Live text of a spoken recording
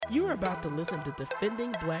You are about to listen to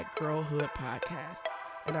Defending Black Girlhood podcast,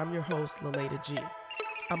 and I'm your host, Laleda G.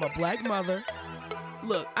 I'm a black mother.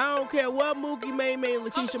 Look, I don't care what Mookie May and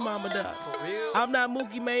Lakeisha mama does. For real? I'm not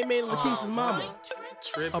Mookie May and Lakeisha's mama.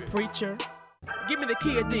 A preacher. Give me the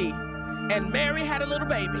kid D. And Mary had a little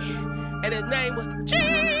baby, and his name was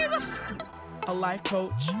Jesus. A life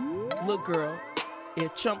coach. Look, girl,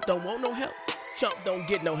 if Chump don't want no help, Chump don't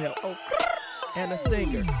get no help. Oh, and a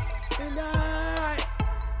singer.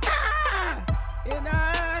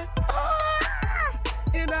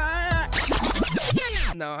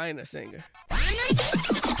 No, I ain't a singer.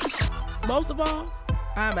 Most of all,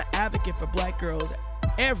 I'm an advocate for black girls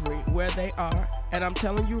everywhere they are. And I'm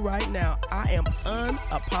telling you right now, I am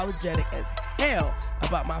unapologetic as hell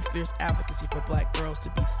about my fierce advocacy for black girls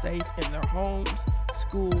to be safe in their homes,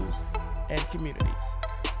 schools, and communities.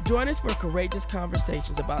 Join us for courageous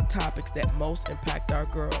conversations about topics that most impact our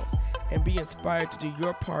girls, and be inspired to do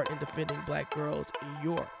your part in defending black girls in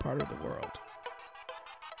your part of the world.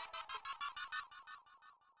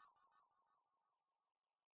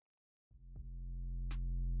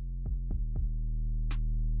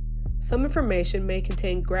 Some information may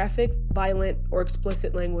contain graphic, violent, or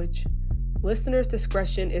explicit language. Listeners'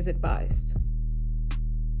 discretion is advised.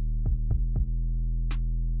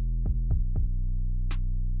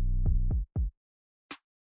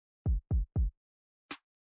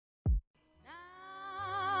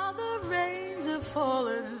 Now the rains are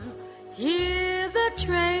falling, hear the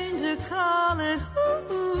trains are calling,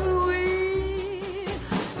 ooh-wee.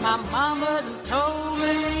 My mama done told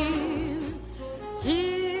me,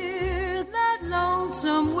 hear that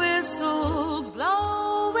lonesome whistle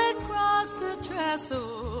blowing across the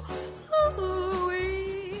trestle,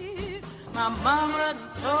 ooh-wee. My mama done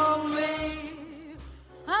told me,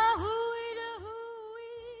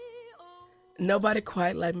 Nobody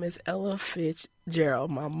quite like Miss Ella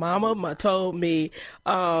Fitzgerald. My mama told me,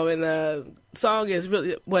 and the song is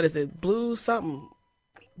really, what is it, blues something,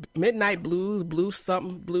 midnight blues, blues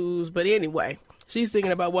something, blues. But anyway, she's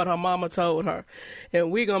singing about what her mama told her,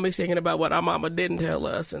 and we're going to be singing about what our mama didn't tell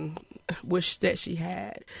us and wish that she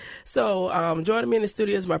had. So joining me in the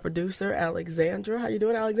studio is my producer, Alexandra. How you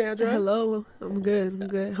doing, Alexandra? Hello. I'm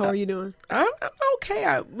good. How are you doing? I'm okay.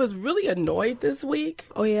 I was really annoyed this week.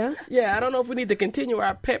 Oh, yeah? Yeah, I don't know if we need to continue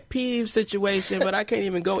our pet peeve situation, but I can't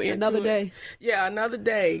even go into Another day. It. Yeah, another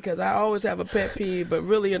day, because I always have a pet peeve, but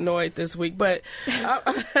really annoyed this week. But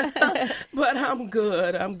but I'm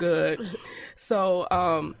good.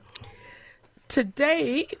 So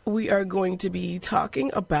today we are going to be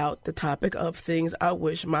talking about the topic of things I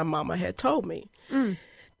wish my mama had told me.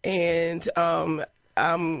 And I'm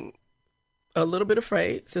a little bit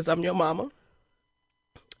afraid since I'm your mama.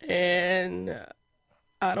 And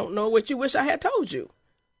I don't know what you wish I had told you.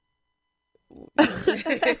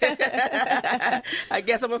 I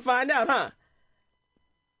guess I'm going to find out, huh?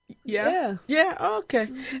 Yeah. Okay.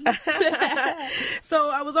 So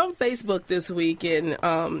I was on Facebook this week, and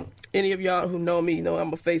any of y'all who know me know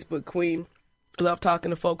I'm a Facebook queen. I love talking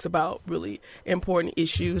to folks about really important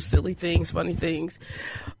issues, silly things, funny things.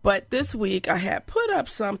 But this week I had put up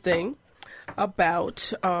something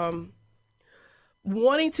about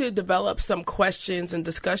wanting to develop some questions and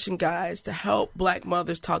discussion guides to help black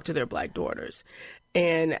mothers talk to their black daughters,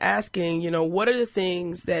 and asking, what are the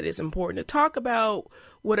things that is important to talk about?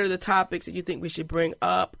 What are the topics that you think we should bring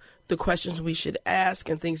up, the questions we should ask,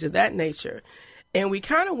 and things of that nature. And we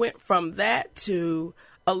kind of went from that to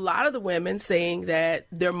a lot of the women saying that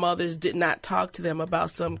their mothers did not talk to them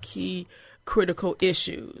about some key critical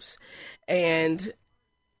issues. And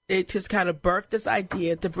it just kind of birthed this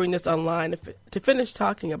idea to bring this online to finish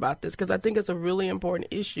talking about this, because I think it's a really important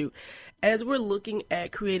issue. As we're looking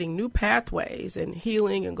at creating new pathways and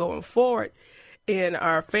healing and going forward in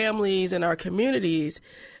our families and our communities,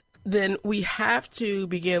 then we have to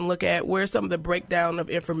begin look at where some of the breakdown of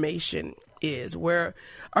information is. Where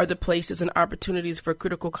are the places and opportunities for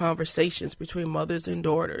critical conversations between mothers and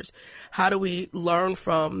daughters? How do we learn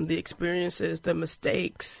from the experiences, the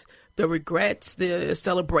mistakes, the regrets, the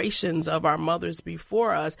celebrations of our mothers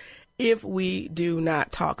before us, if we do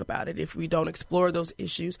not talk about it, if we don't explore those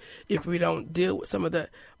issues, if we don't deal with some of the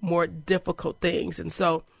more difficult things? And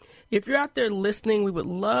so if you're out there listening, we would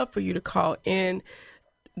love for you to call in.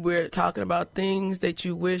 We're talking about things that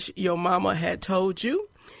you wish your mama had told you.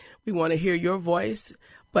 We want to hear your voice.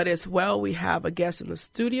 But as well, we have a guest in the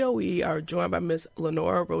studio. We are joined by Miss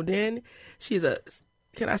Lenora Rodin. She's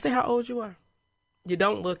can I say how old you are? You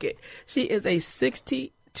don't look it. She is a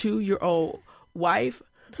 62-year-old wife,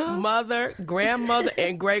 mother, grandmother,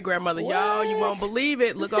 and great-grandmother. Y'all, you won't believe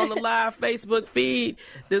it. Look on the live Facebook feed.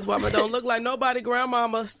 This woman don't look like nobody's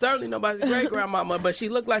grandmama, certainly nobody's great-grandmama, but she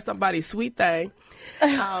looked like somebody's sweet thing.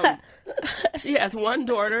 She has one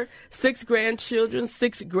daughter, 6 grandchildren,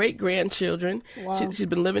 6 great-grandchildren. Wow. She's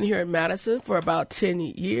been living here in Madison for about 10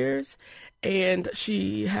 years. And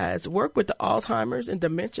she has worked with the Alzheimer's and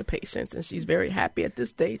dementia patients, and she's very happy at this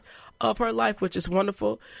stage of her life, which is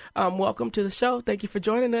wonderful. Welcome to the show. Thank you for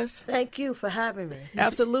joining us. Thank you for having me.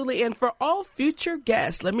 Absolutely. And for all future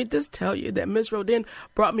guests, let me just tell you that Ms. Rodin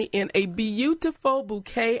brought me in a beautiful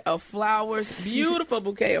bouquet of flowers. Beautiful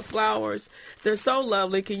bouquet of flowers. They're so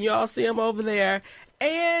lovely. Can you all see them over there?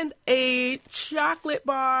 And a chocolate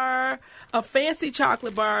bar, a fancy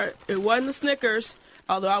chocolate bar. It wasn't the Snickers.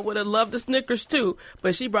 Although I would have loved the Snickers too,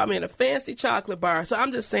 but she brought me in a fancy chocolate bar. So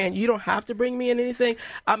I'm just saying, you don't have to bring me in anything.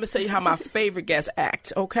 I'm going to tell you how my favorite guests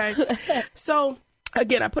act, okay? So,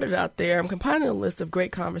 again, I put it out there. I'm compiling a list of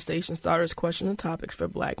great conversation starters, questions, and topics for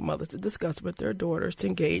Black mothers to discuss with their daughters to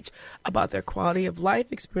engage about their quality of life,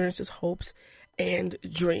 experiences, hopes, and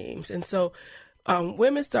dreams. And so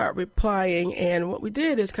women start replying, and what we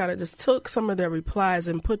did is kind of just took some of their replies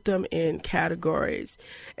and put them in categories.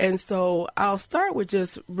 And so I'll start with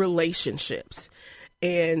just relationships.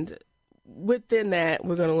 And within that,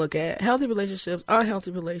 we're going to look at healthy relationships, unhealthy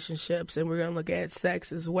relationships, and we're going to look at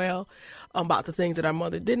sex as well, about the things that our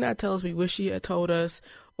mother did not tell us we wish she had told us,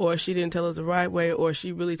 or she didn't tell us the right way, or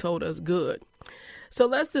she really told us good. So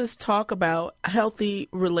let's just talk about healthy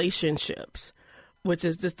relationships, which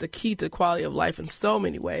is just the key to quality of life in so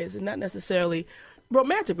many ways, and not necessarily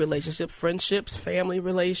romantic relationships, friendships, family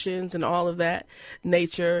relations, and all of that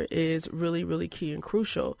nature is really, really key and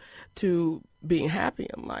crucial to being happy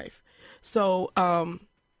in life. So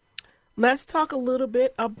let's talk a little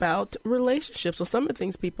bit about relationships. So some of the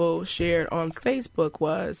things people shared on Facebook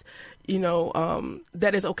was,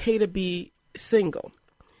 that it's okay to be single.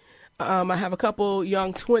 I have a couple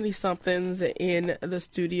young 20-somethings in the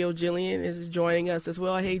studio. Jillian is joining us as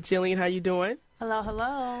well. Hey, Jillian, how you doing? Hello,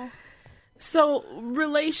 hello. So,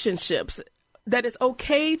 relationships, that it's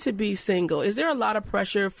okay to be single. Is there a lot of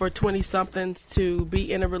pressure for 20-somethings to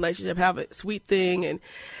be in a relationship, have a sweet thing,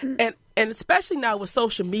 and especially now with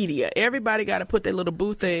social media, everybody got to put their little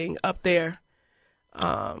boo thing up there,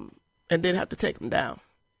 and then have to take them down.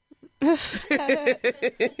 Mm-hmm.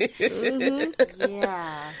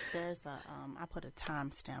 Yeah, there's I put a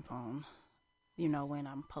timestamp on, when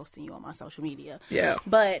I'm posting you on my social media. Yeah.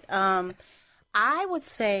 But I would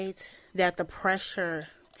say that the pressure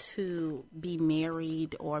to be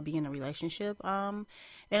married or be in a relationship in a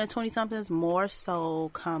 20-somethings more so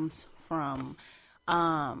comes from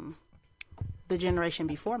the generation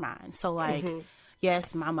before mine. So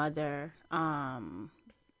yes, my mother, my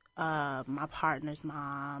partner's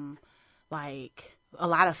mom, like a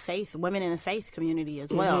lot of faith, women in the faith community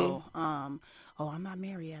as well. I'm not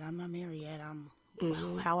married yet. I'm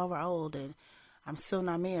however old, and I'm still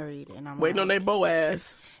not married. And I'm waiting on their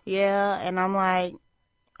Boaz. Yeah, and I'm like,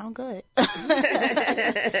 I'm good.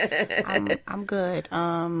 I'm good.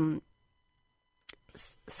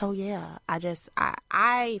 So yeah,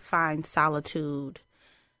 I find solitude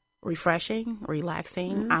refreshing,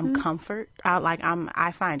 relaxing. Mm-hmm.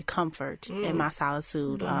 I find comfort in my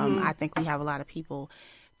solitude. Mm-hmm. I think we have a lot of people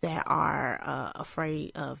that are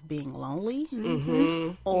afraid of being lonely,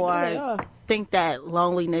 Mm-hmm. or think that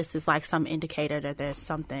loneliness is like some indicator that there's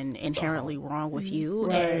something inherently wrong with you,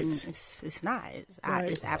 Right. and it's not.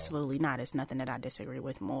 It's absolutely not. It's nothing that I disagree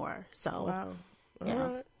with more. So, Wow. Yeah. All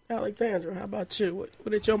right. Alexandra, how about you?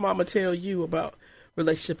 What did your mama tell you about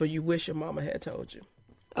relationship, or you wish your mama had told you?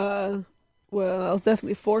 Well, I was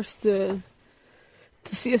definitely forced to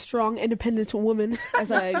see a strong, independent woman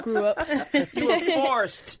as I grew up. You were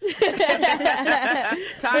forced.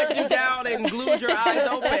 Tied you down and glued your eyes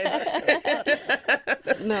open.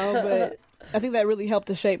 No, but I think that really helped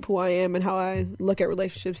to shape who I am and how I look at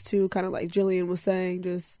relationships too. Kind of like Jillian was saying,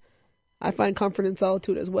 just I find comfort in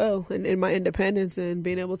solitude as well, and in my independence and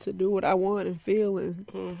being able to do what I want and feel,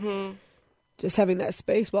 and just having that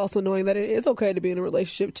space, but also knowing that it is okay to be in a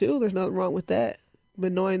relationship too. There's nothing wrong with that.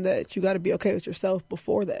 But knowing that you got to be okay with yourself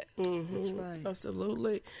before that. Mm-hmm. That's right.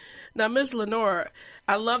 Absolutely. Now, Ms. Lenore,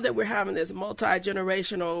 I love that we're having this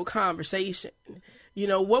multi-generational conversation.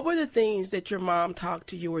 What were the things that your mom talked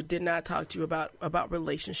to you or did not talk to you about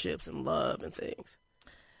relationships and love and things?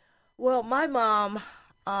 Well, my mom,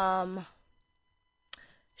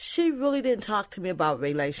 she really didn't talk to me about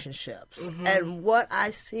relationships. Mm-hmm. And what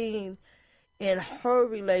I seen and her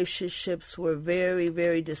relationships were very,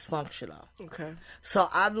 very dysfunctional. Okay. So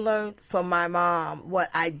I've learned from my mom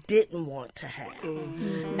what I didn't want to have.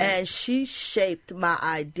 And she shaped my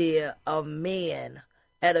idea of men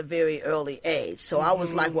at a very early age. So I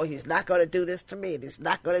was like, well, he's not going to do this to me. And he's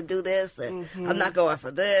not going to do this. And I'm not going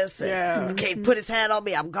for this. And he can't put his hand on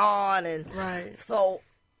me. I'm gone. And Right. so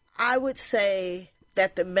I would say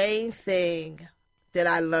that the main thing that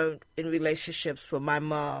I learned in relationships from my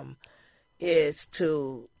mom is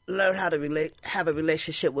to learn how to have a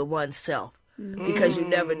relationship with oneself, because you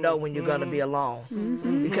never know when you're going to be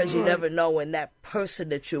alone, because you never know when that person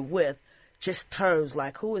that you're with just turns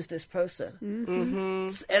like, who is this person?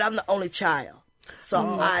 And I'm the only child.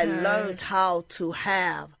 So I learned how to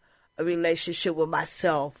have a relationship with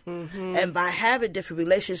myself. And by having different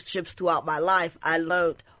relationships throughout my life, I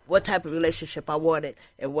learned what type of relationship I wanted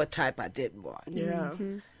and what type I didn't want. Yeah.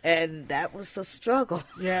 And that was a struggle.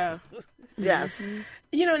 Yeah. Yes.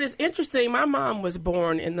 You know, and it's interesting. My mom was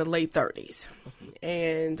born in the late 30s.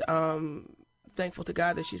 And thankful to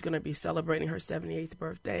God that she's going to be celebrating her 78th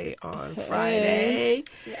birthday on Friday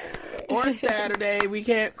or Saturday. We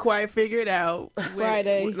can't quite figure it out.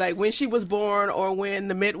 Friday. Like when she was born or when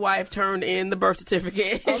the midwife turned in the birth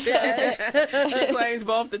certificate. She claims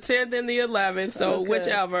both the 10th and the 11th, so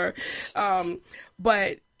whichever.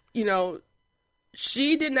 But, you know,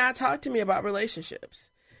 she did not talk to me about relationships.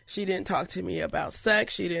 She didn't talk to me about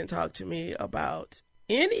sex. She didn't talk to me about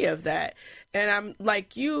any of that. And I'm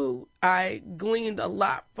like you, I gleaned a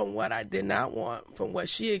lot from what I did not want, from what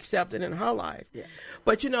she accepted in her life. Yeah.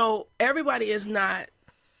 But, you know, everybody is not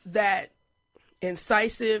that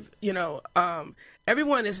incisive. You know,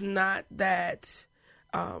 everyone is not that,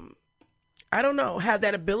 I don't know, have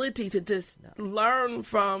that ability to just learn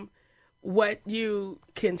from what you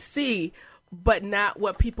can see, but not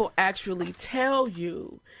what people actually tell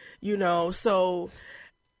you, you know. So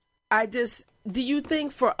do you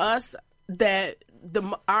think for us that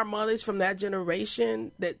our mothers from that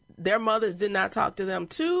generation, that their mothers did not talk to them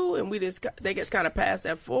too, and they just kind of passed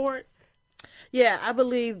that forward? Yeah, I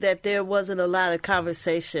believe that there wasn't a lot of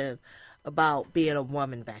conversation about being a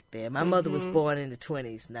woman back then. My mother was born in the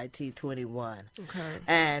 20s, 1921. Okay.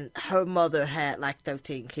 And her mother had like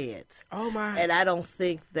 13 kids. Oh, my. And I don't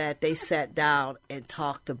think that they sat down and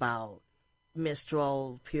talked about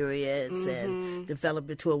menstrual periods and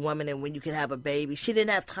development to a woman and when you can have a baby. She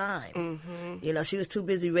didn't have time. You know, she was too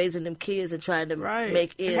busy raising them kids and trying to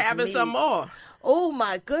make ends having meet. some more. Oh,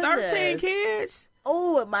 my goodness. 13 kids?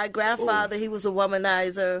 Oh, and my grandfather, he was a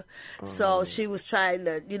womanizer. So she was trying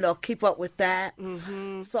to, you know, keep up with that.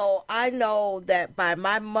 So I know that by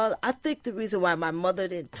my mother, I think the reason why my mother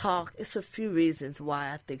didn't talk, it's a few reasons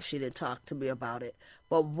why I think she didn't talk to me about it.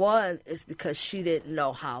 But one is because she didn't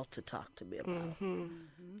know how to talk to me about it.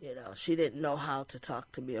 You know, she didn't know how to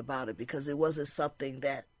talk to me about it because it wasn't something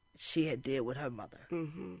that she had did with her mother.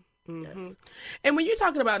 Yes. And when you're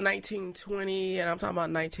talking about 1920 and I'm talking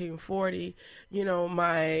about 1940, you know,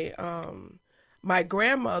 my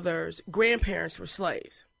grandmother's grandparents were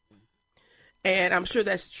slaves. And I'm sure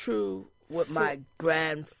that's true with my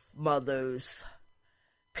grandmother's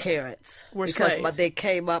parents. Were because slaves. They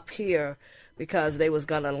came up here because they was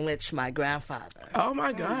going to lynch my grandfather. Oh,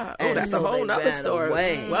 my God. Oh, And that's so a whole they nother ran story.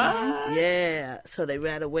 away. What? Yeah. So they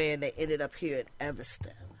ran away and they ended up here in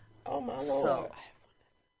Evanston. Oh, my Lord. So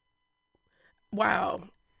Wow.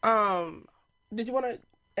 Did you want to,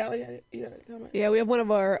 Ellie, you got a comment? Yeah, we have one of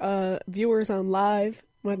our viewers on live,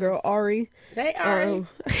 my girl Ari. Hey, Ari.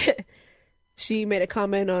 She made a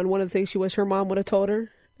comment on one of the things she wished her mom would have told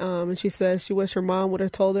her. And she says she wished her mom would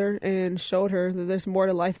have told her and showed her that there's more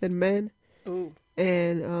to life than men. Ooh.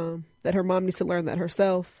 And that her mom needs to learn that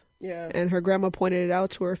herself. Yeah. And her grandma pointed it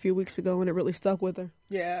out to her a few weeks ago, and it really stuck with her.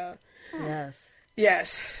 Yeah. yes.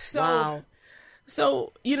 Yes. So, Wow.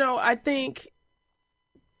 So, you know, I think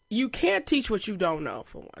you can't teach what you don't know,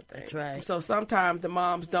 for one thing. That's right. So sometimes the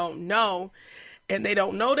moms don't know, and they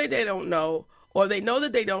don't know that they don't know, or they know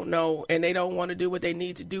that they don't know, and they don't want to do what they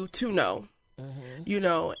need to do to know. You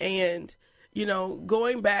know, and, you know,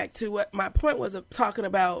 going back to what my point was of talking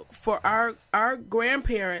about, for our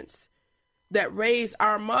grandparents that raised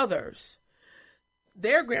our mothers,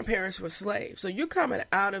 their grandparents were slaves. So you're coming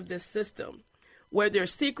out of this system where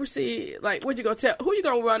there's secrecy. Like, what you gonna tell? Who you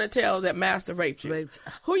gonna run and tell that master raped you?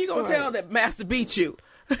 Who you gonna tell that master beat you?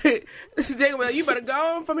 They gonna be like, you better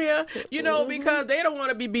go on from here, you know, because they don't want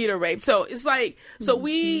to be beat or raped. So it's like, so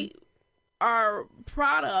we are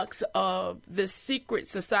products of this secret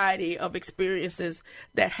society of experiences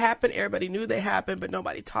that happened. Everybody knew they happened, but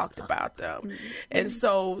nobody talked about them. And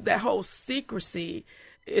so that whole secrecy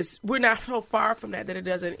we're not so far from that it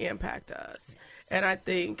doesn't impact us. And I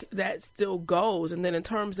think that still goes. And then in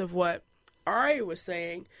terms of what Ari was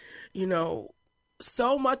saying, you know,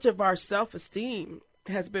 so much of our self-esteem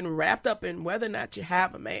has been wrapped up in whether or not you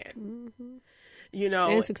have a man. You know,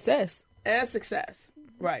 And success.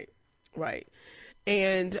 Right.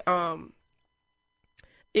 And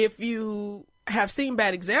if you have seen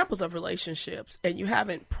bad examples of relationships and you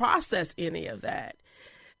haven't processed any of that,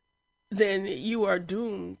 then you are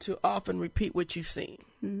doomed to often repeat what you've seen.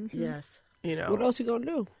 Yes. You know, What else you gonna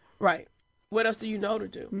do? right? What else do you know to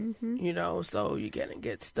do? You know, so you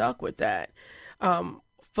get stuck with that.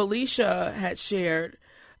 Felicia had shared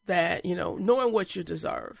that, you know, knowing what you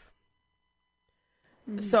deserve.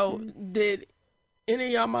 So did any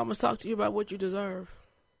of y'all mamas talk to you about what you deserve?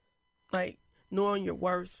 Like knowing your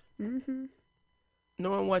worth, knowing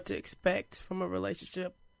what to expect from a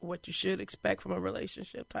relationship, what you should expect from a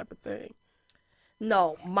relationship type of thing.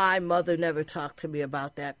 No, my mother never talked to me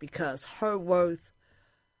about that because her worth,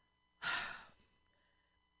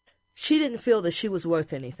 she didn't feel that she was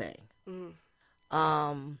worth anything.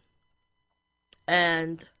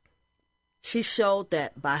 And she showed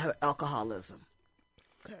that by her alcoholism.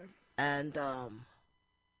 Okay. And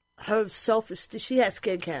her self-esteem, she had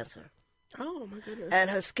skin cancer. Oh my goodness.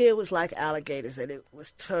 And her skin was like alligators, and it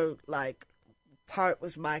was turned like part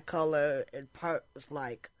was my color and part was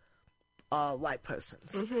like white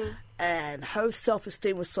person's. And her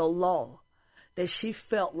self-esteem was so low that she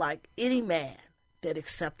felt like any man that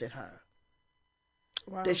accepted her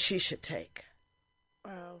that she should take.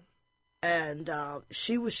 Wow. And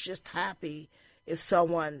she was just happy if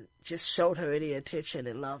someone just showed her any attention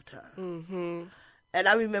and loved her. And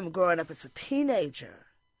I remember growing up as a teenager,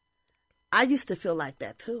 I used to feel like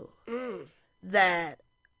that too. That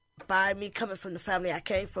by me coming from the family I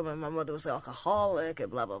came from, and my mother was an alcoholic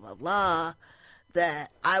and blah, blah, blah, blah,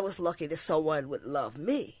 that I was lucky that someone would love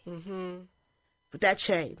me. But that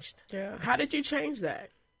changed. Yeah. How did you change that?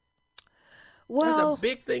 Well, That's a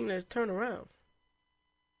big thing to turn around.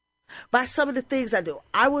 by some of the things I do.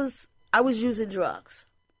 I was using drugs.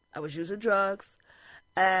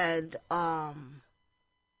 And I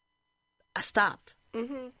stopped.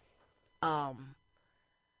 And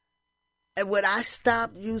when I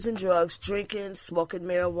stopped using drugs, drinking, smoking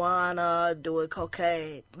marijuana, doing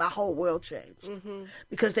cocaine, my whole world changed.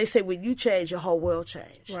 Because they say when you change, your whole world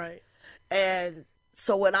changed. Right. And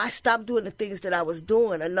so when I stopped doing the things that I was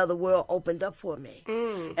doing, another world opened up for me.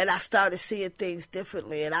 And I started seeing things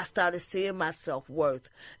differently, and I started seeing my self-worth,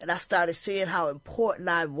 and I started seeing how important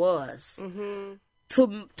I was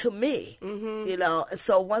to me, you know. And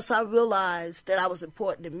so once I realized that I was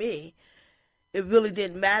important to me, it really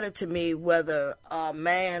didn't matter to me whether a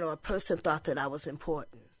man or a person thought that I was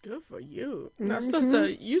important. Good for you. Now, sister,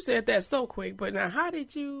 you said that so quick, but now how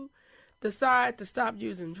did you decide to stop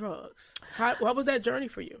using drugs? What was that journey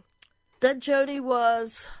for you? That journey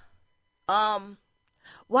was,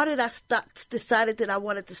 why did I decided that I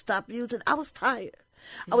wanted to stop using? I was tired.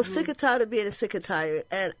 I was sick and tired of being sick and tired.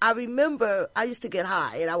 And I remember I used to get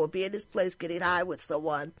high, and I would be in this place getting high with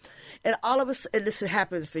someone. And all of us, and this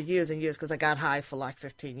happens for years and years because I got high for like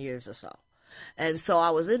 15 years or so. And so I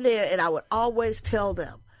was in there, and I would always tell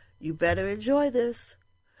them, you better enjoy this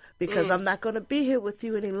because I'm not going to be here with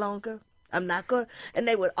you any longer. I'm not going to. And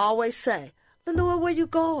they would always say, Lenore, where you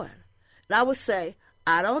going? And I would say,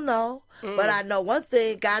 I don't know, but I know one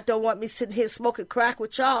thing, God don't want me sitting here smoking crack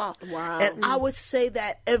with y'all. Wow. And I would say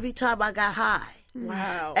that every time I got high.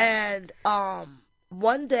 Wow. And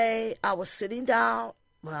one day I was sitting down,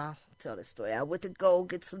 well, I'll tell this story. I went to go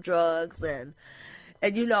get some drugs, and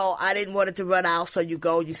you know, I didn't want it to run out, so you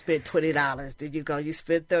go, you spend $20. Then you go, you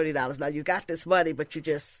spend $30. Now you got this money, but you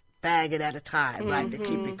just bag it at a time, right, to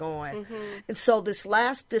keep it going. And so this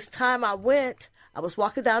time I went, I was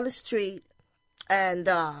walking down the street, and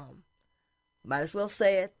might as well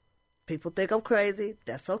say it. People think I'm crazy.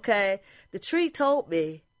 That's okay. The tree told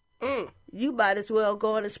me, you might as well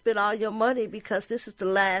go in and spend all your money because this is the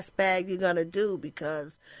last bag you're going to do,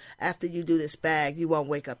 because after you do this bag, you won't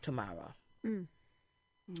wake up tomorrow.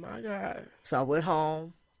 My God. So I went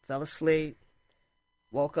home, fell asleep,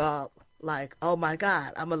 woke up like, oh my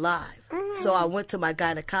God, I'm alive. So I went to my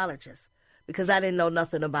gynecologist because I didn't know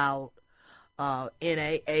nothing about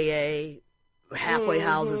NAAA, halfway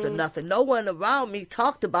houses or nothing. No one around me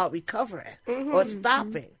talked about recovering or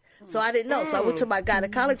stopping. So I didn't know. So I went to my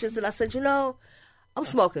gynecologist and I said, you know, I'm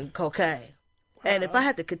smoking cocaine. And if I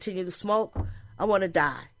had to continue to smoke, I want to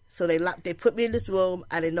die. So they put me in this room.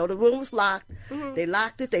 I didn't know the room was locked. They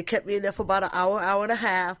locked it. They kept me in there for about an hour, hour and a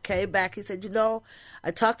half. Came back. He said,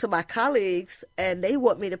 I talked to my colleagues, and they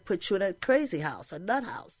want me to put you in a crazy house, a nut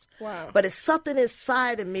house. Wow. But it's something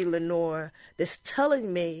inside of me, Lenore, that's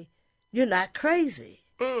telling me you're not crazy.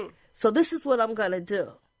 So this is what I'm going to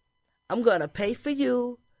do. I'm going to pay for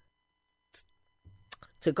you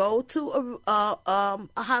to go to a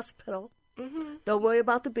hospital. Don't worry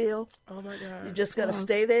about the bill. Oh, my God. You're just going to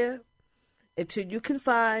stay there until you can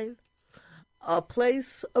find a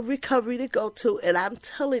place of recovery to go to. And I'm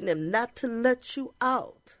telling them not to let you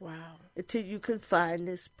out until you can find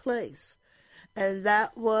this place. And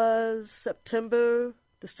that was September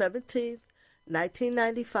the 17th,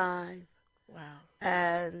 1995. Wow.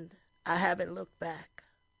 And I haven't looked back.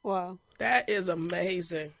 Wow. That is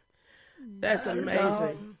amazing. That's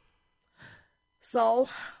amazing. So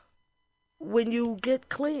when you get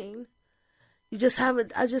clean, I just have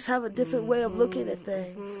a different way of looking at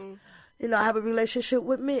things. I have a relationship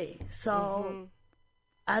with me. So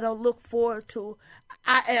I don't look forward to,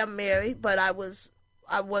 I am married, but I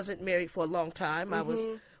wasn't married for a long time. I was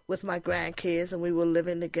with my grandkids and we were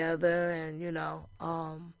living together, and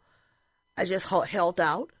I just held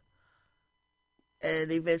out.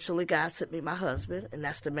 And eventually God sent me my husband, and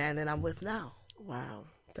that's the man that I'm with now. Wow.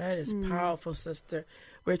 That is powerful, sister.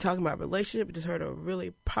 We're talking about relationship. We just heard a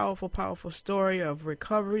really powerful, powerful story of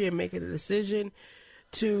recovery and making a decision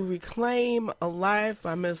to reclaim a life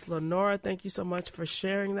by Miss Lenora. Thank you so much for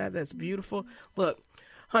sharing that. That's beautiful. Look,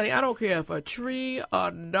 honey, I don't care if a tree,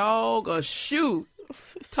 a dog, a shoe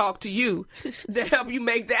talk to you to help you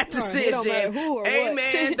make that decision. It don't matter who or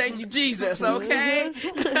Amen. what. Thank you, Jesus. Okay.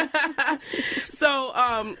 So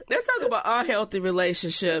let's talk about unhealthy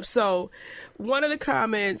relationships. So one of the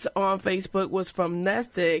comments on Facebook was from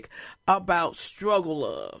Nestic about struggle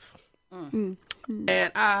love.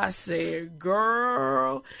 And I said,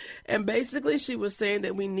 girl. And basically she was saying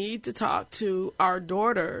that we need to talk to our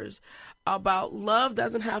daughters about love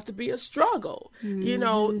doesn't have to be a struggle.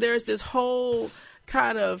 There's this whole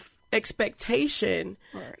kind of expectation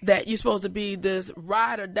that you're supposed to be this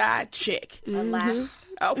ride or die chick. A lie.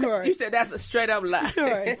 Okay, Right. You said that's a straight up lie.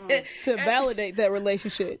 Right. To validate that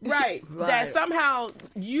relationship. Right. That somehow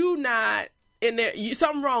you not in there,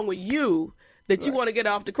 something wrong with you that you want to get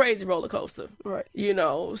off the crazy roller coaster. Right.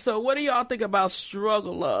 So what do y'all think about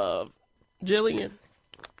struggle love? Jillian?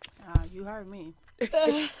 You heard me.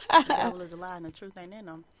 The devil is a lie and the truth ain't in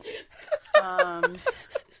them.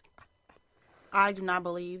 I do not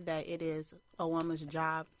believe that it is a woman's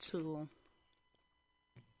job to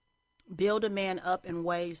build a man up in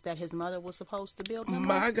ways that his mother was supposed to build him up.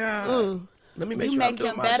 My God. Let me make You sure I'm make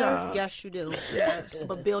doing him my better, job. yes, you do. Yes.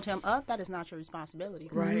 But build him up, that is not your responsibility.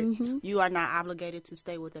 Right. You are not obligated to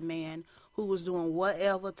stay with a man who was doing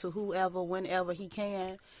whatever to whoever, whenever he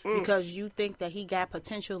can, because you think that he got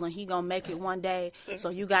potential and he gonna make it one day. So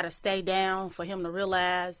you gotta stay down for him to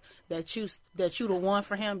realize that you the one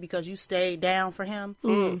for him because you stayed down for him.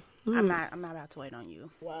 I'm not about to wait on you.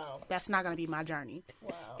 Wow. That's not gonna be my journey.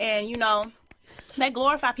 Wow. And they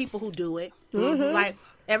glorify people who do it. Like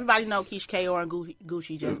everybody know Keisha Kayor and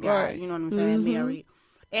Gucci just got, you know what I'm saying, married.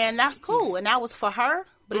 And that's cool. And that was for her,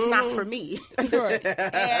 but it's not for me. Right.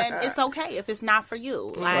 And it's okay if it's not for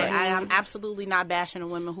you. Like, I'm absolutely not bashing the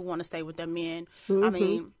women who want to stay with their men. I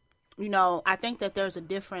mean, I think that there's a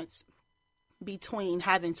difference between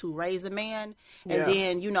having to raise a man and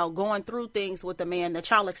then, going through things with a man that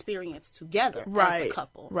y'all experience together as a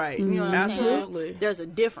couple. Right. You know what I'm Absolutely. saying? There's a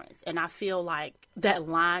difference. And I feel like that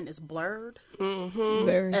line is blurred,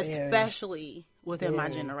 Very. especially within my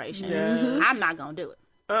generation. Yes. I'm not going to do it.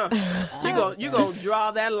 You gonna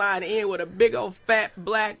draw that line in with a big old fat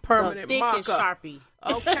black permanent The thickest marker. Sharpie.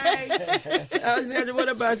 Okay. Alexandra, what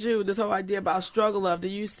about you? This whole idea about struggle love. Do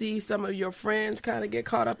you see some of your friends kind of get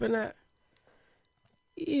caught up in that?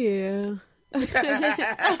 Yeah. It's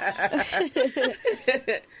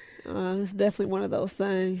definitely one of those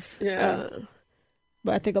things. Yeah.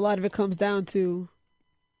 But I think a lot of it comes down to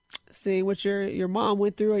seeing what your mom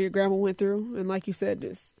went through or your grandma went through. And like you said,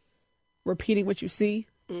 just repeating what you see.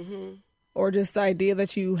 Or just the idea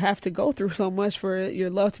that you have to go through so much for your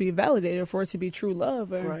love to be validated, for it to be true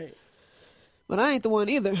love. Right. But I ain't the one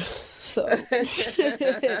either. So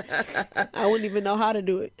I wouldn't even know how to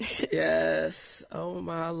do it. Yes. Oh,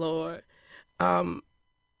 my Lord.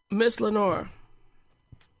 Miss Lenora,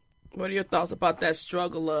 what are your thoughts about that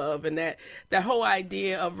struggle love and that whole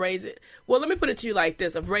idea of raising... Well, let me put it to you like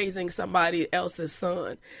this, of raising somebody else's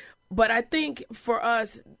son. But I think for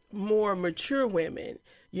us more mature women,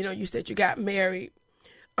 you said you got married.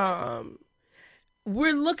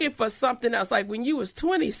 we're looking for something else. Like when you was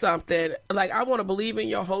 20-something, like I want to believe in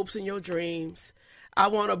your hopes and your dreams. I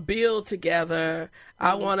want to build together.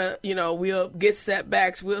 I want to, we'll get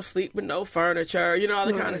setbacks. We'll sleep with no furniture, all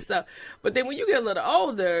the kind of stuff. But then when you get a little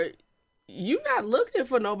older, you're not looking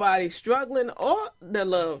for nobody struggling or their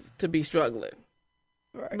love to be struggling.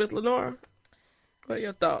 Right. Miss Lenora, what are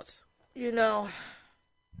your thoughts?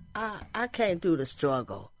 I can't do the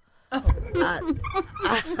struggle.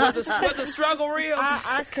 Was the struggle real?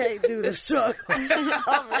 I can't do the struggle.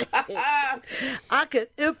 I can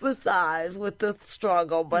empathize with the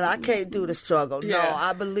struggle, but I can't do the struggle. Yeah. No,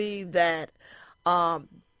 I believe that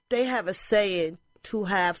they have a saying, 2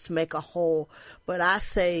 halves make a whole. But I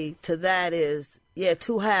say to that is,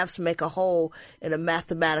 2 halves make a whole in a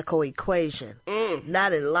mathematical equation,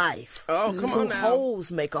 not in life. Oh, come on now. 2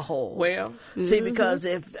 wholes make a whole. Well, see, because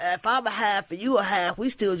if I'm a half and you a half, we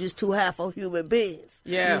still just 2 half of human beings.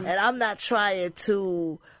 Yeah. And I'm not trying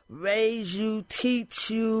to raise you, teach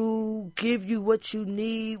you, give you what you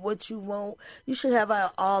need, what you want. You should have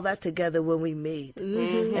all that together when we meet.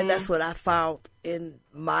 And that's what I found in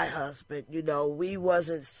my husband. We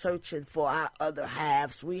wasn't searching for our other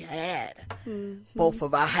halves. We had both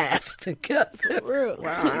of our halves together. Real.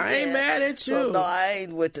 wow, I ain't mad at you. So, no, I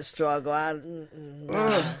ain't with the struggle. I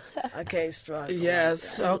can't struggle.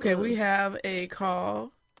 Yes. Okay, we have a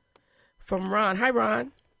call from Ron. Hi,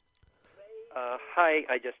 Ron. Hi,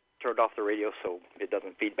 I just turned off the radio so it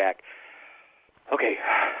doesn't feed back. Okay,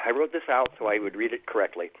 I wrote this out so I would read it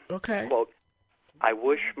correctly. Okay. Quote, I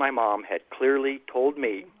wish my mom had clearly told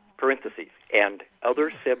me, parentheses, and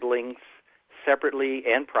other siblings separately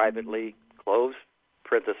and privately, close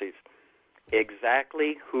parentheses,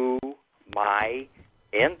 exactly who my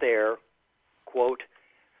and their, quote,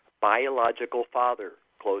 biological father,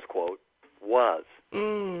 close quote, was.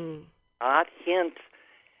 Not hint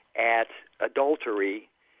at adultery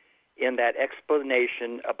in that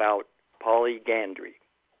explanation about polygandry.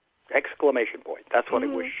 Exclamation point. That's what I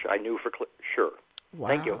wish I knew for sure. Wow.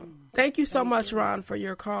 Thank you. Thank you so much, Ron, for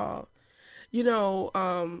your call.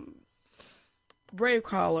 Brave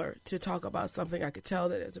caller to talk about something I could tell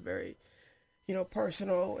that is a very,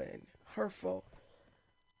 personal and hurtful,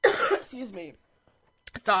 excuse me,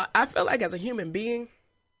 thought. I feel like as a human being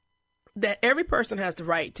that every person has the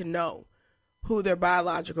right to know who their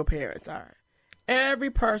biological parents are.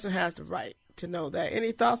 Every person has the right to know that.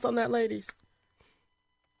 Any thoughts on that, ladies?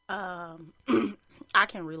 I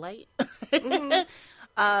can relate. My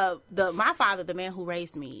father, the man who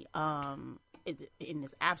raised me,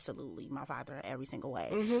 is absolutely my father in every single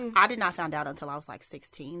way. I did not find out until I was like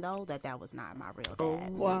 16, though, that was not my real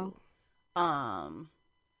dad. Wow.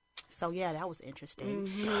 So yeah, that was interesting.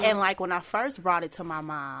 And like when I first brought it to my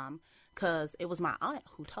mom, because it was my aunt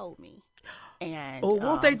who told me. And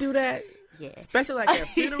won't they do that? Yeah. Especially like at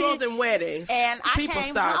funerals and weddings. And people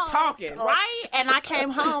start talking. Right? And I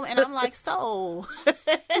came home and I'm like, so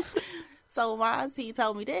my auntie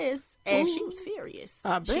told me this, and she was furious.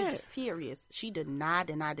 I bet. She was furious. She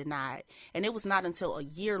denied. And it was not until a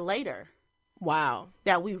year later Wow.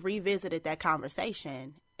 that we revisited that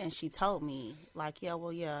conversation, and she told me, like,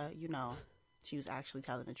 she was actually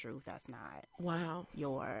telling the truth. That's not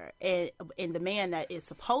and the man that is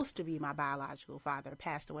supposed to be my biological father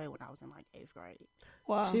passed away when I was in like 8th grade.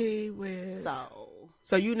 Wow. Gee whiz.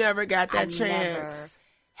 So you never got that I chance. never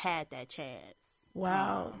had that chance.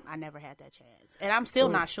 Wow. I never had that chance, and I'm still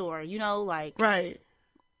not sure. Right.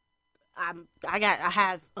 I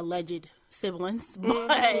have alleged siblings,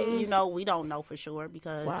 but we don't know for sure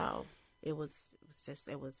because it was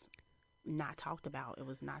not talked about. It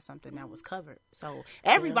was not something that was covered. So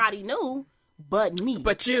everybody knew, but me.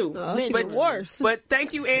 But you. But worse. But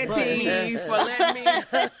thank you, Auntie, for letting me,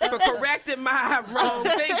 for correcting my wrong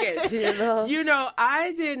thinking.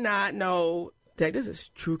 I did not know that this is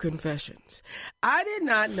true confessions. I did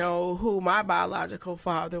not know who my biological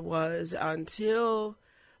father was until,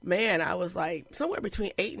 I was like somewhere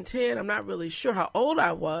between 8 and 10. I'm not really sure how old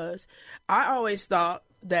I was. I always thought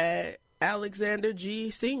that Alexander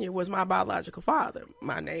G. Sr. was my biological father.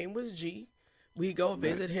 My name was G. We go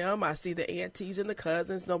visit him. I see the aunties and the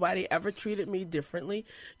cousins. Nobody ever treated me differently,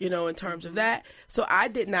 in terms of that. So I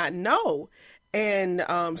did not know. And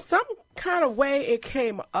some kind of way it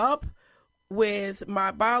came up with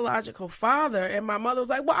my biological father. And my mother was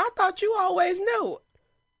like, well, I thought you always knew.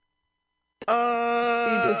 You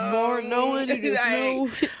just born knowing. You just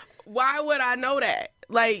knew. Why would I know that?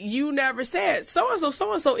 Like, you never said,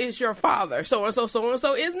 so-and-so is your father.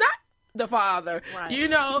 So-and-so is not the father.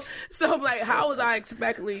 Right. So I'm like, how was I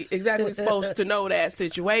exactly supposed to know that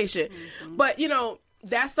situation? But,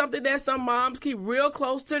 that's something that some moms keep real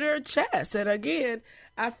close to their chest. And again,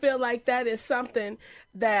 I feel like that is something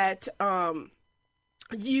that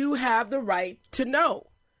you have the right to know.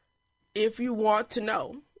 If you want to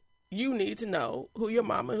know, you need to know who your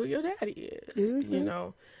mama and who your daddy is. You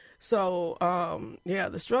know. So,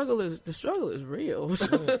 the struggle is real. But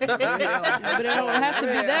it don't have to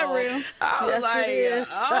be that real. I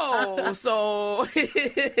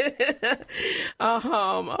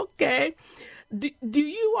was okay. Do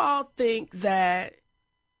you all think that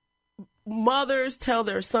mothers tell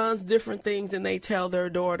their sons different things than they tell their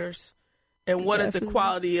daughters? And what is the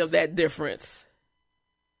quality of that difference?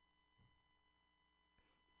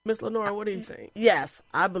 Miss Lenora, what do you think? Yes,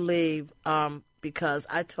 I believe because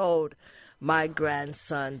I told my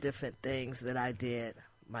grandson different things than I did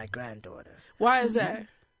my granddaughter. Why is that?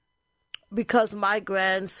 Because my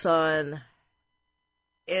grandson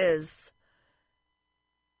is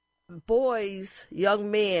boys, young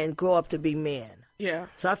men grow up to be men. Yeah.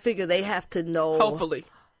 So I figure they have to know. Hopefully.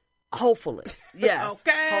 Yes.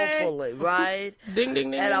 Okay. Hopefully, right? Ding, ding,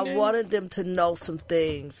 ding. And I ding. wanted them to know some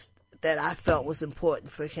things that I felt was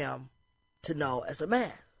important for him to know as a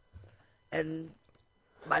man. And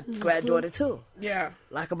my granddaughter, too. Yeah.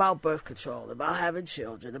 Like about birth control, about having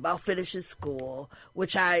children, about finishing school,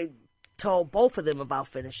 which I told both of them about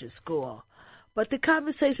finishing school. But the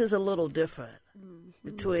conversation is a little different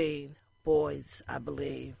between boys, I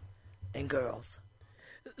believe, and girls.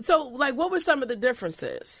 So, like, what were some of the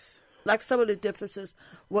differences? Like some of the differences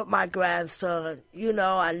with my grandson,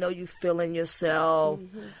 I know you feeling yourself.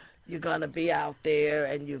 You're going to be out there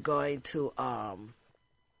and you're going to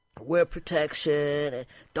wear protection and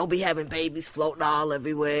don't be having babies floating all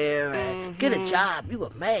everywhere and get a job. You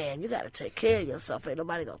a man. You got to take care of yourself. Ain't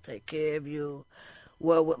nobody going to take care of you.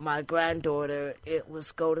 Well, with my granddaughter, it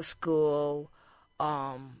was go to school,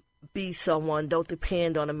 be someone, don't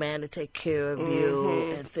depend on a man to take care of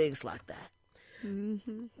you and things like that.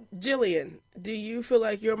 Jillian, do you feel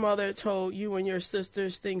like your mother told you and your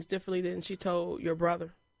sisters things differently than she told your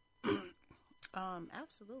brother?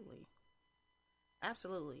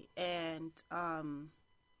 Absolutely. And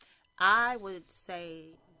I would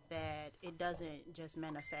say that it doesn't just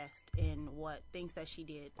manifest in what things that she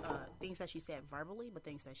did, things that she said verbally, but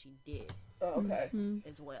things that she did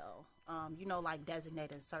as well. Like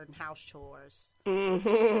designating certain house chores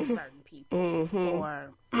to certain people,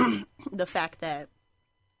 or the fact that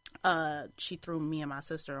she threw me and my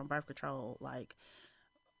sister on birth control. Like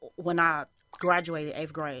when I graduated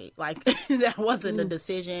 8th grade, like that wasn't a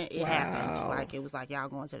decision. It happened. Like it was like, y'all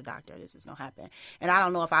going to the doctor. This is gonna happen. And I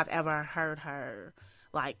don't know if I've ever heard her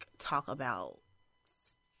like talk about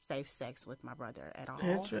safe sex with my brother at all.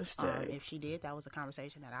 Interesting. If she did, that was a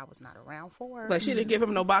conversation that I was not around for. Like she didn't give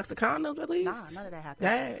him no box of condoms at least? Nah, none of that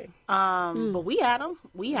happened. Dang. But we had them.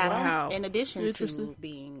 Wow. In addition to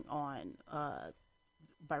being on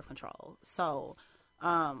birth control. So,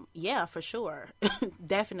 yeah, for sure.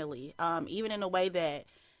 Definitely. Even in a way that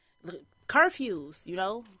curfews,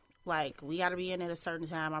 like we got to be in at a certain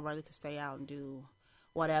time. My brother could stay out and do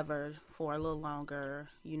whatever for a little longer.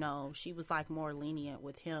 She was like more lenient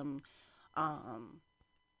with him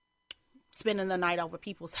spending the night over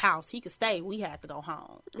people's house. He could stay. We had to go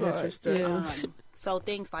home. Interesting. So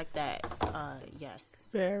things like that, yes.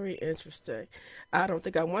 Very interesting. I don't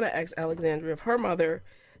think I want to ask Alexandria if her mother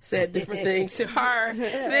said different things to her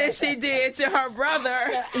than she did to her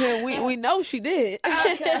brother. Yeah, we know she did.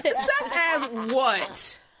 Such as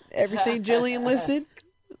what? Everything Jillian listed,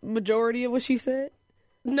 majority of what she said.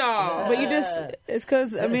 No. But it's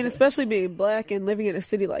because, especially being black and living in a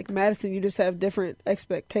city like Madison, you just have different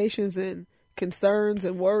expectations and concerns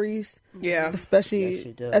and worries. Yeah.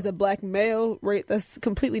 Especially as a black male, that's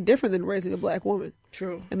completely different than raising a black woman.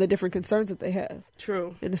 True. And the different concerns that they have.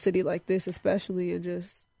 True. In a city like this, especially, and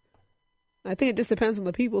I think it just depends on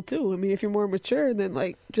the people too. If you're more mature, then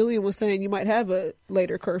like Jillian was saying, you might have a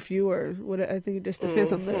later curfew or what. I think it just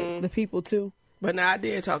depends on the people too. But now I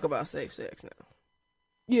did talk about safe sex now.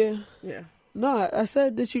 Yeah. Yeah. No, I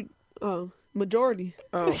said that you majority.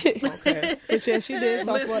 Oh, okay. But yeah, she did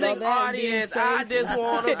talk about all Listening that. audience, I just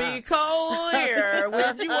want to be clear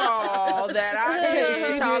with you all that I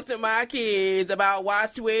did talk to my kids about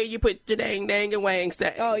watch where you put your dang dang and wang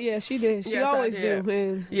stay. Oh yeah, she did. She Yes, I always did. do,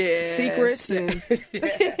 man. Yeah. Secrets and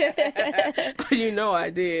I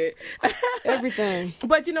did. everything.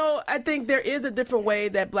 But I think there is a different way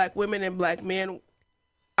that black women and black men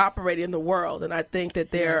operate in the world, and I think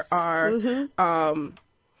that there are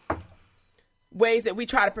ways that we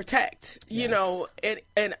try to protect, you know,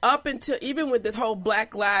 and up until even with this whole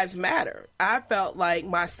Black Lives Matter, I felt like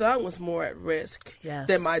my son was more at risk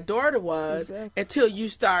than my daughter was until you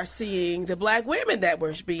start seeing the Black women that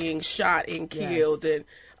were being shot and killed and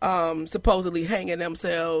supposedly hanging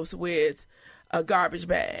themselves with a garbage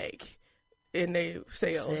bag in their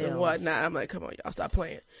cells and whatnot. I'm like, come on, y'all, stop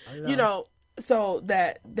playing. You know, so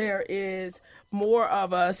that there is more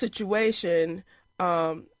of a situation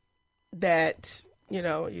that, you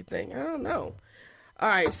know, you think, I don't know. All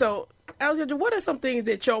right, so, Alexandra, what are some things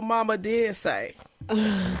that your mama did say?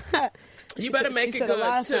 You better make it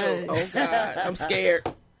good, too. Oh, God, I'm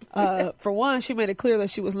scared. For one, she made it clear that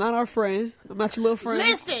she was not our friend. I'm not your little friend.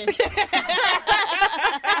 Listen.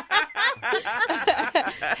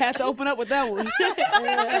 Had to open up with that one.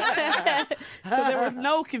 So there was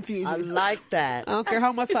no confusion. I like that. I don't care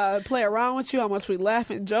how much I play around with you, how much we laugh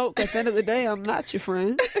and joke. At the end of the day, I'm not your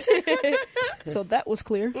friend. So that was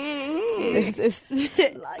clear.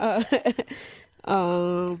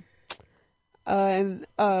 And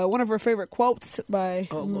one of her favorite quotes by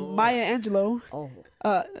Maya Angelou.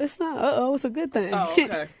 It's not. It's a good thing. Oh,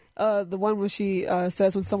 okay. The one where she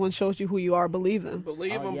says, when someone shows you who you are, believe them.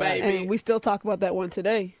 Believe them, baby. And we still talk about that one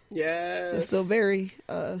today. Yes. It's still very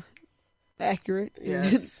accurate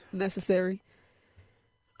and necessary.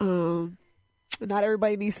 Not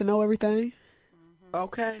everybody needs to know everything.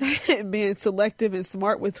 Okay. And being selective and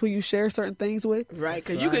smart with who you share certain things with. Right,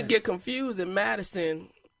 because you could get confused in Madison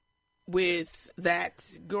with that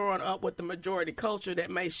growing up with the majority culture that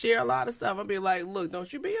may share a lot of stuff and be like, look,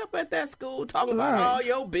 don't you be up at that school talking about all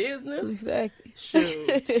your business. Exactly.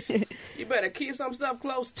 Shoot. You better keep some stuff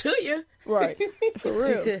close to you. Right. For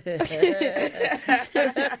real.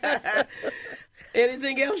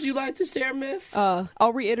 Anything else you like to share, Miss?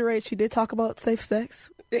 I'll reiterate, she did talk about safe sex.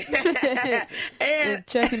 and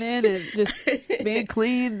checking in and just being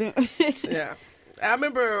clean. Yeah. I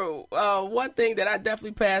remember one thing that I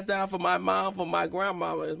definitely passed down from my mom, from my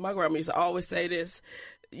grandmama, is my grandma used to always say this: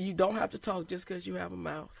 you don't have to talk just because you have a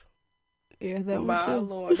mouth. Yeah, that my one too.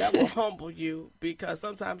 Lord, that will humble you, because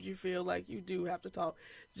sometimes you feel like you do have to talk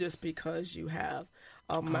just because you have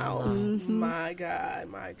a mouth. Mm-hmm. My God,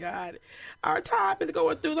 my God. Our time is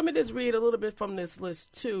going through. Let me just read a little bit from this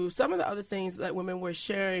list, too. Some of the other things that women were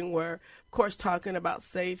sharing were, of course, talking about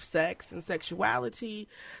safe sex and sexuality,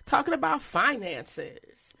 talking about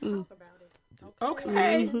finances. Talk about it.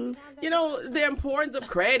 Okay. Mm-hmm. You know, the importance of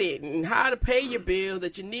credit and how to pay your bills,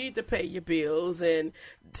 that you need to pay your bills, and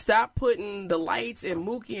stop putting the lights in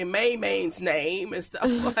Mookie and May's name and stuff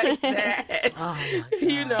like that. Oh,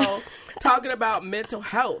 you know, talking about mental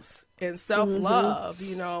health and self-love,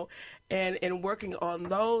 you know, and working on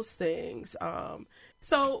those things.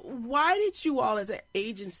 So why did you all as an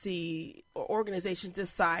agency or organization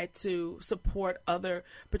decide to support other,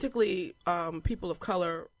 particularly people of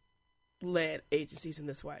color, led agencies in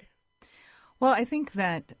this way? Well, I think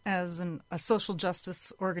that as a social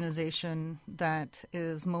justice organization that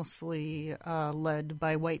is mostly led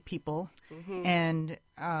by white people, and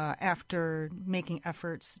after making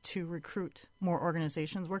efforts to recruit more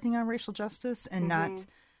organizations working on racial justice and not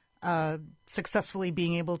successfully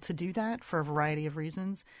being able to do that for a variety of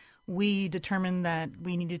reasons, we determined that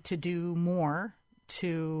we needed to do more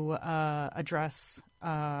to address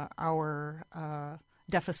our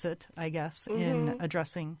deficit, I guess, in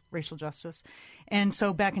addressing racial justice. And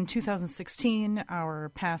so back in 2016, our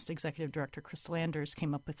past executive director, Crystal Anders,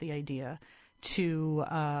 came up with the idea to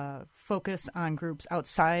focus on groups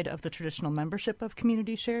outside of the traditional membership of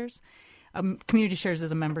Community Shares. Community Shares is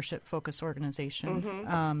a membership-focused organization.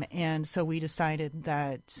 And so we decided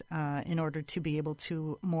that in order to be able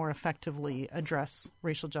to more effectively address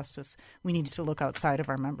racial justice, we needed to look outside of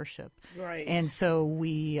our membership. Right. And so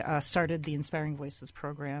we started the Inspiring Voices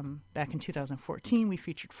program back in 2014. We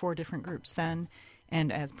featured 4 different groups then.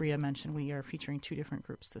 And as Bria mentioned, we are featuring 2 different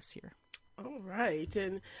groups this year. All right.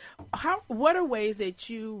 And what are ways that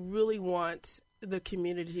you really want the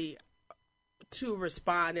community to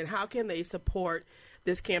respond, and how can they support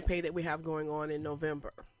this campaign that we have going on in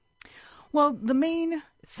November? Well, the main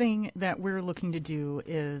thing that we're looking to do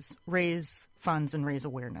is raise funds and raise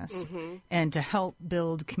awareness and to help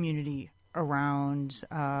build community around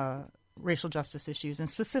racial justice issues, and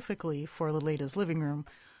specifically for Leleda's Living Room,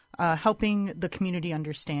 helping the community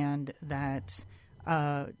understand that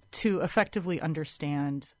to effectively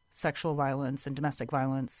understand sexual violence and domestic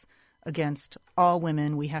violence against all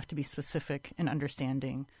women, we have to be specific in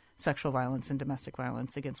understanding sexual violence and domestic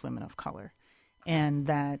violence against women of color, and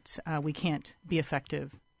that we can't be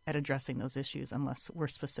effective at addressing those issues unless we're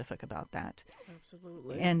specific about that.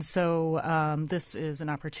 Absolutely. And so this is an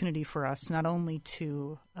opportunity for us not only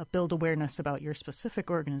to build awareness about your specific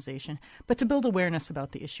organization, but to build awareness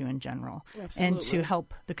about the issue in general. Absolutely. And to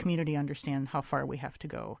help the community understand how far we have to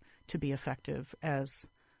go to be effective as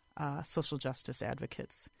social justice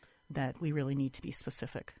advocates, that we really need to be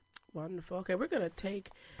specific. Wonderful. Okay, we're going to take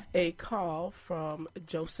a call from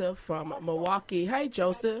Joseph from Milwaukee. Hi,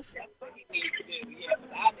 Joseph.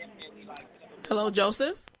 Hello,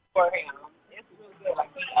 Joseph.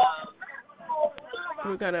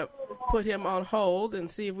 We're going to put him on hold and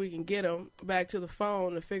see if we can get him back to the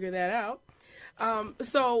phone to figure that out.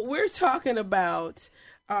 So we're talking about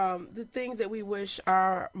the things that we wish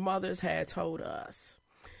our mothers had told us,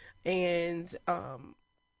 and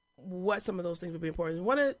what some of those things would be important.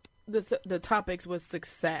 One of the topics was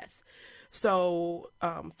success. So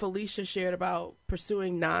Felicia shared about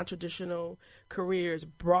pursuing non-traditional careers,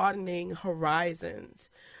 broadening horizons,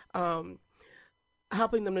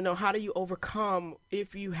 helping them to know, how do you overcome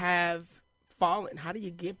if you have fallen? How do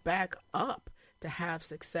you get back up to have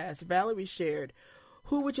success? Valerie shared,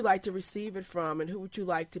 who would you like to receive it from, and who would you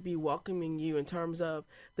like to be welcoming you in terms of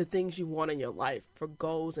the things you want in your life, for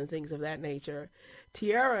goals and things of that nature.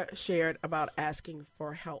 Tiara shared about asking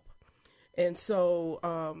for help. And so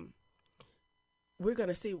we're going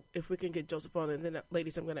to see if we can get Joseph on. And then,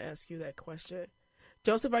 ladies, I'm going to ask you that question.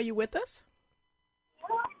 Joseph, are you with us?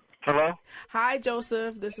 Hello? Hi,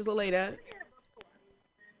 Joseph. This is Laleda.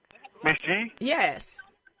 Miss G? Yes.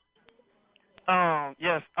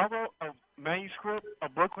 Yes, I wrote a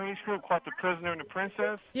book manuscript called The Prisoner and the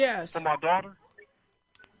Princess. Yes. For my daughter.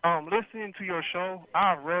 Listening to your show,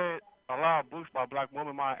 I've read a lot of books by Black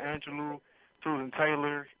women, Maya Angelou, Susan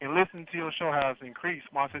Taylor, and listening to your show has increased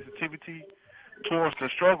my sensitivity towards the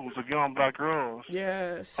struggles of young Black girls.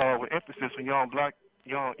 Yes. With emphasis on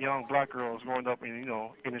young Black girls growing up in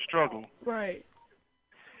the struggle. Right.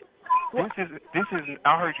 This is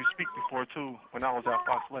I heard you speak before too when I was at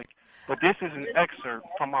Fox Lake. But this is an excerpt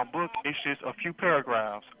from my book. It's just a few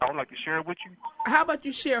paragraphs. I would like to share it with you. How about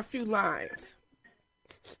you share a few lines?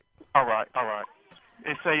 All right.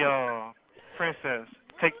 It's a princess.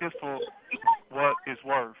 Take this for what it's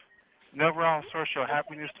worth. Never outsource your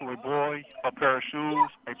happiness to a boy, a pair of shoes,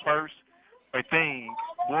 a purse, a thing.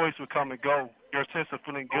 Boys will come and go. Your sense of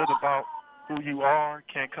feeling good about who you are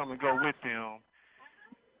can't come and go with them.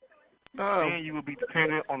 Then you will be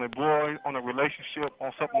dependent on a boy, on a relationship,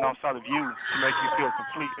 on something outside of you to make you feel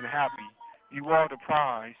complete and happy. You are the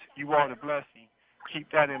prize. You are the blessing.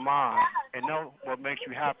 Keep that in mind and know what makes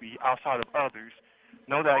you happy outside of others.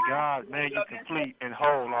 Know that God made you complete and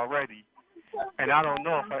whole already. And I don't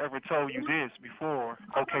know if I ever told you this before.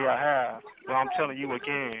 Okay, I have. But I'm telling you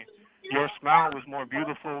again. Your smile is more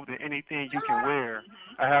beautiful than anything you can wear.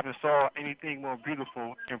 I haven't saw anything more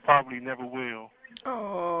beautiful and probably never will.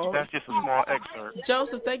 Oh, that's just a small excerpt.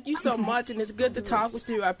 Joseph, thank you so much, and it's good to talk with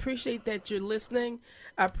you. I appreciate that you're listening.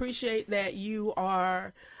 I appreciate that you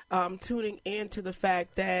are tuning in to the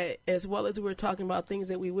fact that, as well as we're talking about things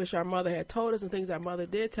that we wish our mother had told us and things our mother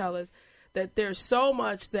did tell us, that there's so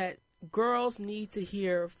much that girls need to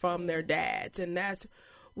hear from their dads, and that's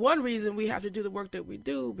one reason we have to do the work that we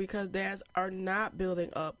do, because dads are not building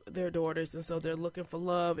up their daughters, and so they're looking for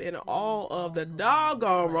love in all of the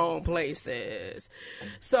doggone wrong places.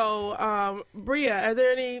 So, Bria, are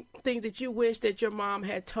there any things that you wish that your mom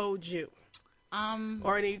had told you?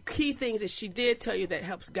 Or any key things that she did tell you that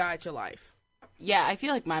helps guide your life? Yeah, I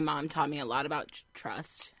feel like my mom taught me a lot about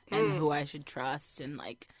trust and who I should trust, and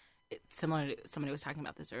like, it's similar to somebody was talking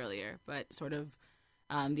about this earlier, but sort of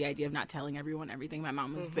the idea of not telling everyone everything. My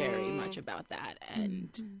mom was very much about that,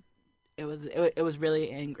 and it was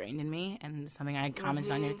really ingrained in me. And something I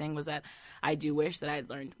commented on your thing was that I do wish that I'd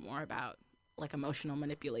learned more about like emotional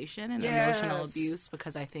manipulation and emotional abuse,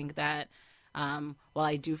 because I think that while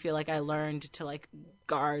I do feel like I learned to like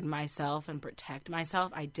guard myself and protect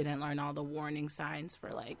myself, I didn't learn all the warning signs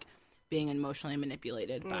for like being emotionally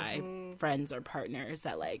manipulated by friends or partners.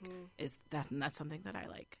 That like is that, and that's something that I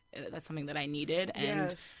like. That's something that I needed,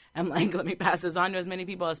 and I'm like, let me pass this on to as many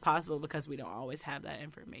people as possible, because we don't always have that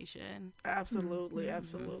information. Absolutely,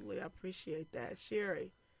 absolutely. I appreciate that,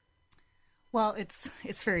 Sherry. Well,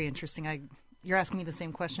 it's very interesting. You're asking me the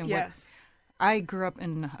same question. Yes. I grew up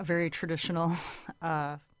in a very traditional,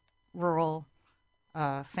 rural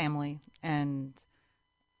family, and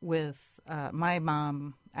with my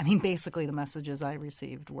mom, I mean, basically the messages I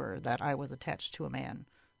received were that I was attached to a man,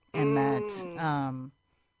 and that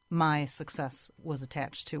my success was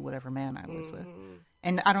attached to whatever man I was with.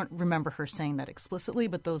 And I don't remember her saying that explicitly,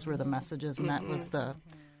 but those were the messages, and that was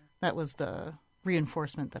the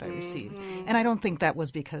reinforcement that I received. And I don't think that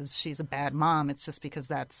was because she's a bad mom. It's just because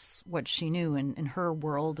that's what she knew in her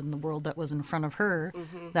world and the world that was in front of her.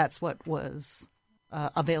 That's what was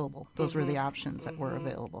available. Those were the options that were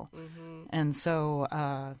available. And so,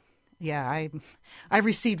 I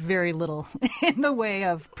received very little in the way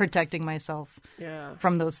of protecting myself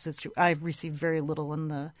from those situations. I've received very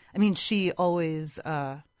little she always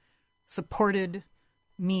supported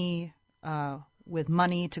me with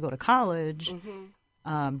money to go to college.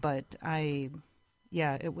 But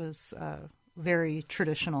it was a very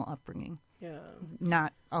traditional upbringing. Yeah.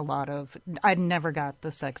 Not a lot of, I never got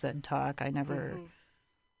the sex ed talk. I never,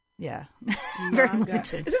 very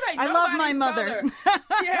limited. Like I love my mother.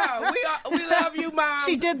 We love you, Mom.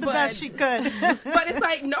 She did the best she could. But it's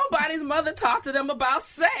like nobody's mother talked to them about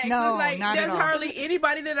sex. No, it's like not there's at all. hardly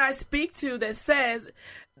anybody that I speak to that says,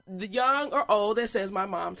 the young or old, that says my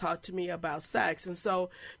mom talked to me about sex. And so,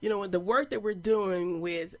 the work that we're doing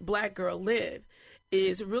with Black Girl Live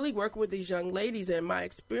is really working with these young ladies. And my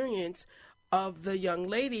experience of the young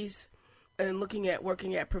ladies and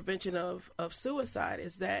working at prevention of suicide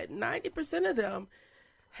is that 90% of them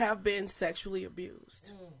have been sexually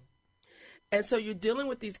abused. And so you're dealing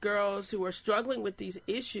with these girls who are struggling with these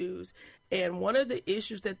issues. And one of the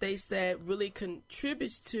issues that they said really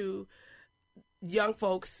contributes to young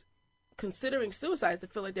folks considering suicide is to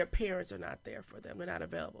feel like their parents are not there for them. They're not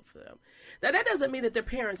available for them. Now, that doesn't mean that their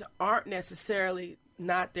parents aren't necessarily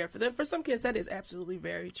not there for them. For some kids, that is absolutely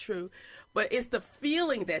very true. But it's the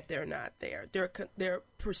feeling that they're not there, their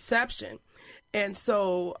perception. And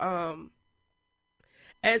so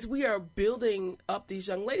as we are building up these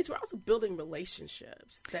young ladies, we're also building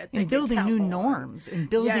relationships. And building new norms and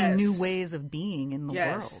building new ways of being in the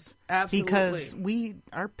world. Absolutely. Because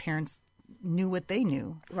our parents knew what they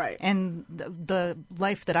knew. Right. And the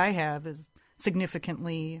life that I have is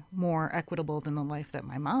significantly more equitable than the life that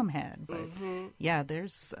my mom had. But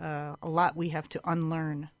there's a lot we have to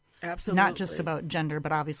unlearn. Absolutely. Not just about gender,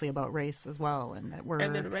 but obviously about race as well. And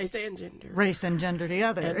then race and gender. Race and gender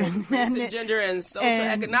together. And race and gender and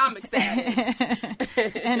socioeconomic status.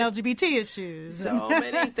 And LGBT issues. So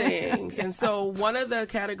many things. And so one of the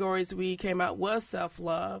categories we came out was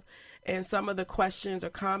self-love. And some of the questions or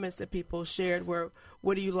comments that people shared were,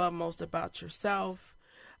 what do you love most about yourself?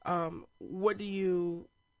 What do you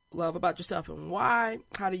love about yourself and why?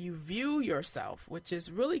 How do you view yourself, which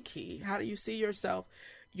is really key? How do you see yourself,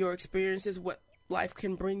 your experiences, what life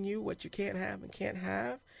can bring you, what you can't have and can't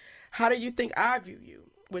have? How do you think I view you?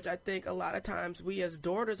 Which I think a lot of times we as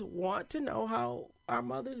daughters want to know how our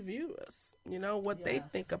mothers view us, what they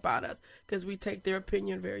think about us, because we take their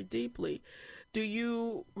opinion very deeply. Do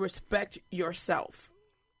you respect yourself?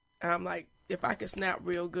 I'm like, if I can snap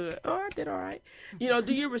real good, I did all right.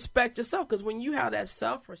 Do you respect yourself? Because when you have that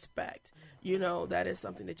self-respect, that is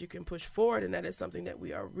something that you can push forward. And that is something that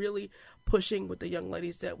we are really pushing with the young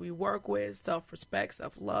ladies that we work with: self-respect,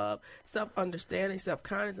 self-love, self-understanding,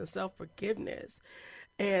 self-kindness, and self-forgiveness.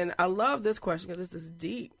 And I love this question because this is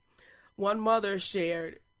deep. One mother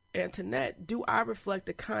shared, Antoinette, do I reflect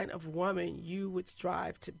the kind of woman you would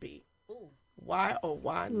strive to be? Why or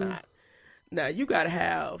why not? Now, you got to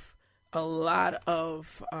have a lot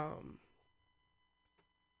of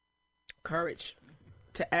courage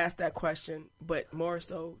to ask that question, but more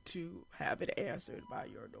so to have it answered by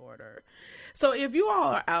your daughter. So if you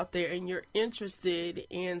all are out there and you're interested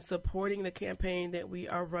in supporting the campaign that we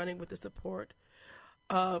are running with the support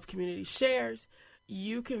of Community Shares,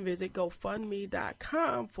 you can visit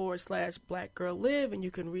GoFundMe.com/Black Girl Live, and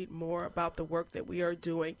you can read more about the work that we are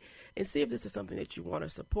doing and see if this is something that you want to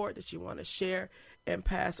support, that you want to share and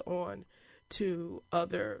pass on to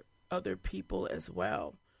other people as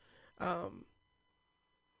well.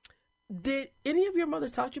 Did any of your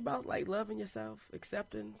mothers talk to you about like loving yourself,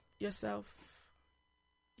 accepting yourself?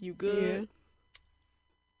 You good?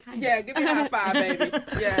 Yeah, give me a high five, baby.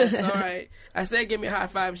 Yes, all right. I said give me a high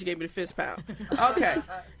five, and she gave me the fist pound. Okay.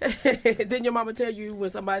 Didn't your mama tell you when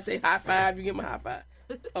somebody say high five, you give them a high five?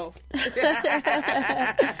 Oh.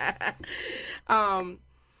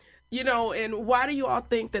 And why do you all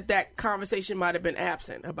think that conversation might have been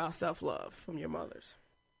absent about self-love from your mothers?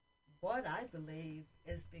 What I believe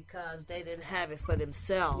is because they didn't have it for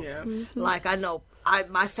themselves. Yeah. Like I know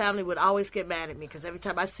my family would always get mad at me because every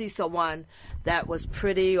time I see someone that was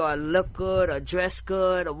pretty or looked good or dressed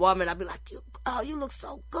good, a woman, I'd be like, you look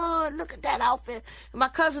so good. Look at that outfit. And my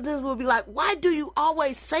cousins would be like, why do you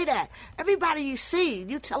always say that? Everybody you see,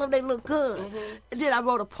 you tell them they look good. And then I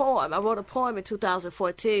wrote a poem. In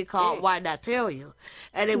 2014 called Why Not Tell You?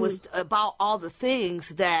 And it was about all the things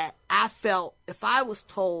that I felt if I was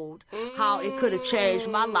told how it could have changed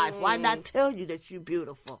my life, why not tell you that you're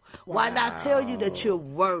beautiful? Why not tell you that you're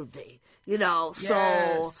worthy? You know, Yes.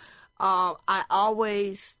 so I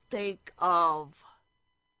always think of,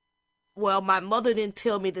 well, my mother didn't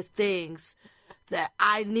tell me the things that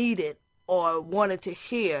I needed or wanted to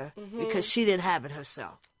hear because she didn't have it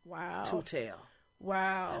herself Wow. to tell.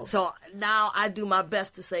 Wow. So now I do my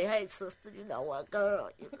best to say, hey, sister, you know what,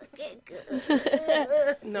 girl, you're looking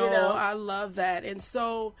good. No, You know? I love that. And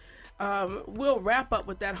so we'll wrap up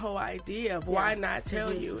with that whole idea of why not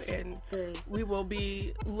tell you. And we will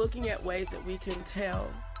be looking at ways that we can tell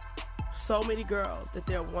so many girls that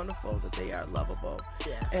they're wonderful, that they are lovable,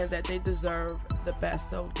 and that they deserve the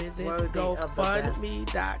best. So visit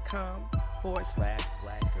GoFundMe.com/Black Girl Live.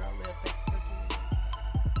 Thanks for tuning in.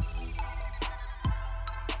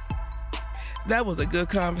 That was a good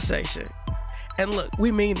conversation. And look,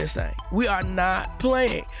 we mean this thing. We are not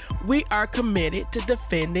playing. We are committed to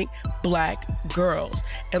defending Black girls.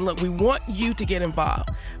 And look, we want you to get involved.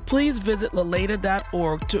 Please visit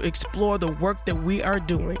laleda.org to explore the work that we are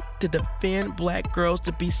doing to defend Black girls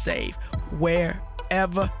to be safe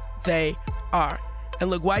wherever they are. And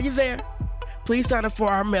look, while you're there, please sign up for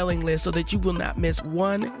our mailing list so that you will not miss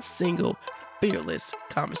one single Fearless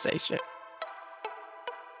conversation.